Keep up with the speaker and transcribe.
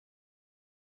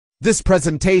This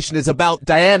presentation is about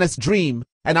Diana's dream,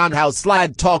 and on how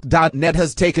SlideTalk.net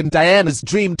has taken Diana's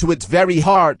dream to its very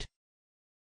heart.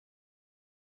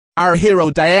 Our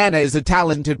hero Diana is a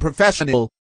talented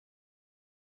professional.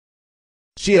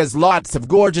 She has lots of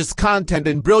gorgeous content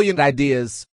and brilliant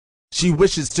ideas. She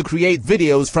wishes to create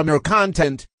videos from her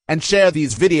content and share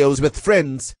these videos with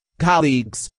friends,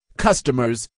 colleagues,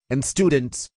 customers, and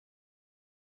students.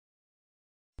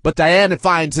 But Diana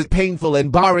finds it painful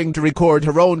and boring to record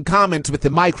her own comments with the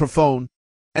microphone,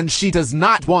 and she does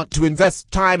not want to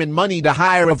invest time and money to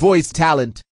hire a voice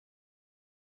talent.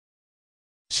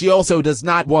 She also does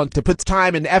not want to put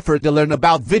time and effort to learn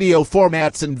about video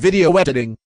formats and video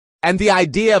editing, and the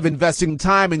idea of investing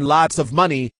time and lots of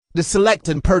money to select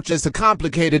and purchase a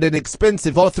complicated and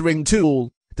expensive authoring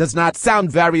tool does not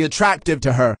sound very attractive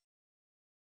to her.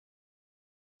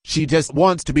 She just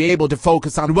wants to be able to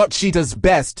focus on what she does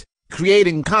best,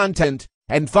 creating content,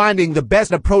 and finding the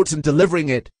best approach in delivering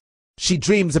it. She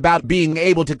dreams about being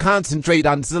able to concentrate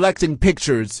on selecting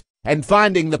pictures, and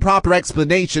finding the proper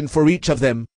explanation for each of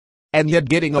them, and yet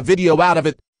getting a video out of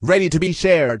it, ready to be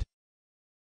shared.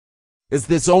 Is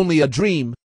this only a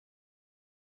dream?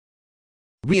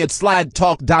 We at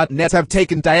SlideTalk.net have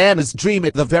taken Diana's dream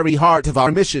at the very heart of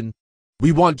our mission.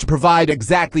 We want to provide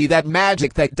exactly that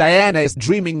magic that Diana is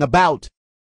dreaming about.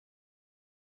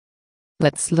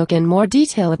 Let's look in more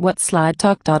detail at what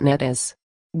SlideTalk.net is.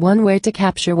 One way to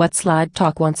capture what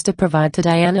SlideTalk wants to provide to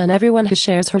Diana and everyone who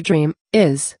shares her dream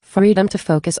is freedom to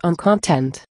focus on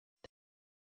content.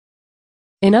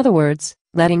 In other words,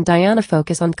 letting Diana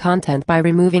focus on content by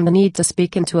removing the need to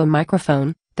speak into a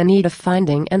microphone, the need of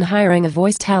finding and hiring a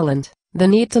voice talent, the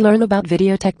need to learn about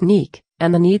video technique,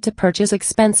 and the need to purchase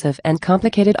expensive and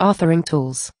complicated authoring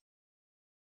tools.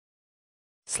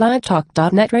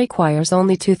 SlideTalk.net requires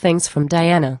only two things from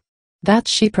Diana: that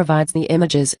she provides the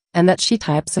images, and that she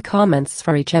types the comments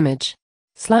for each image.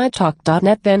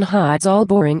 SlideTalk.net then hides all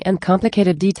boring and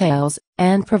complicated details,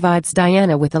 and provides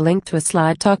Diana with a link to a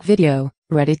SlideTalk video,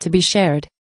 ready to be shared.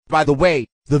 By the way,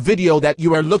 the video that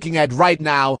you are looking at right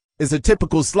now is a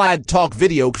typical SlideTalk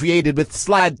video created with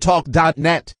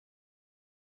SlideTalk.net.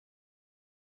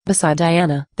 Beside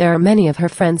Diana, there are many of her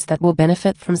friends that will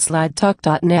benefit from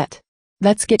SlideTalk.net.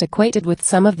 Let's get acquainted with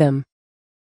some of them.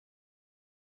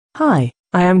 Hi,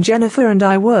 I am Jennifer and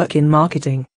I work in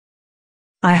marketing.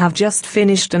 I have just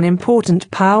finished an important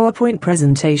PowerPoint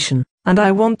presentation, and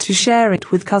I want to share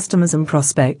it with customers and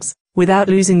prospects, without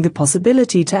losing the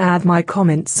possibility to add my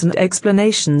comments and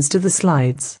explanations to the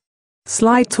slides.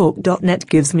 SlideTalk.net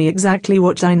gives me exactly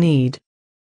what I need.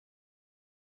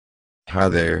 Hi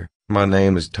there, my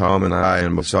name is Tom and I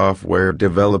am a software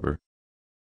developer.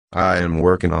 I am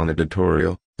working on a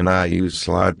tutorial, and I use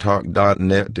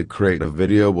SlideTalk.net to create a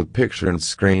video with picture and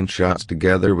screenshots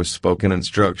together with spoken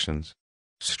instructions.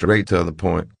 Straight to the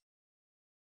point.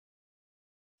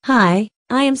 Hi,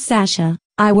 I am Sasha.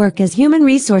 I work as Human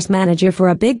Resource Manager for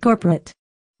a big corporate.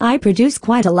 I produce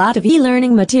quite a lot of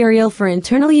e-learning material for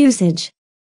internal usage.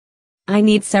 I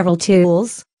need several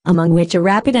tools, among which a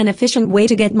rapid and efficient way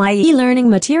to get my e-learning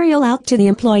material out to the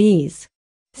employees.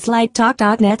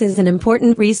 SlideTalk.net is an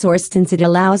important resource since it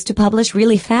allows to publish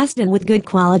really fast and with good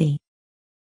quality.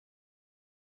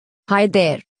 Hi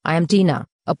there, I am Tina,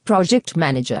 a project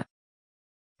manager.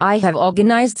 I have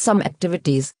organized some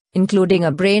activities, including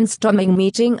a brainstorming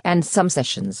meeting and some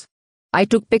sessions. I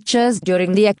took pictures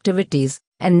during the activities,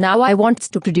 and now I want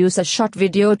to produce a short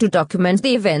video to document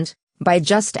the event by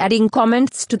just adding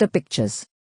comments to the pictures.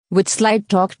 With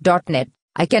SlideTalk.net,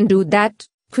 I can do that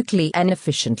quickly and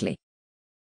efficiently.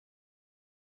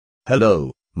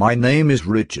 Hello, my name is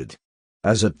Richard.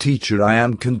 As a teacher, I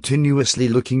am continuously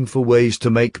looking for ways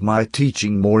to make my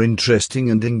teaching more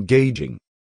interesting and engaging.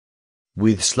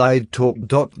 With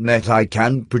SlideTalk.net, I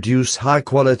can produce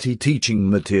high-quality teaching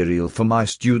material for my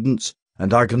students,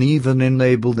 and I can even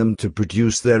enable them to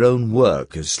produce their own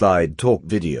work as SlideTalk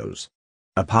videos.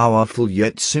 A powerful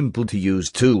yet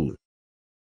simple-to-use tool.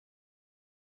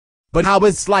 But how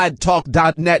is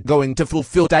SlideTalk.net going to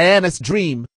fulfill Diana's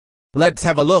dream? Let's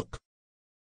have a look.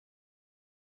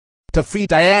 To free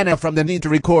Diana from the need to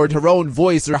record her own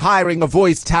voice or hiring a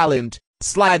voice talent,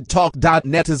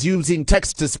 SlideTalk.net is using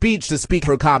text-to-speech to speak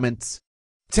her comments.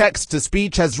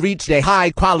 Text-to-speech has reached a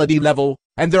high-quality level,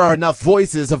 and there are enough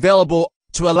voices available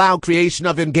to allow creation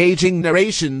of engaging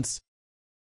narrations.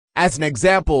 As an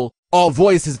example, all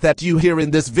voices that you hear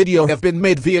in this video have been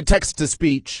made via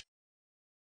text-to-speech.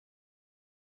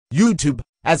 YouTube,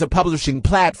 as a publishing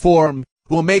platform,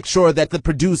 will make sure that the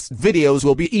produced videos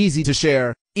will be easy to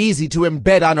share, easy to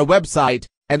embed on a website,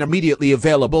 and immediately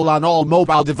available on all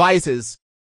mobile devices.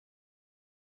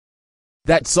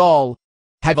 That's all.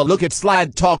 Have a look at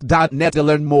SlideTalk.net to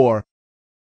learn more.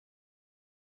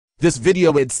 This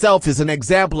video itself is an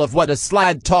example of what a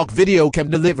SlideTalk video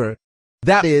can deliver.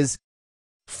 That is,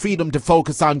 freedom to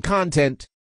focus on content,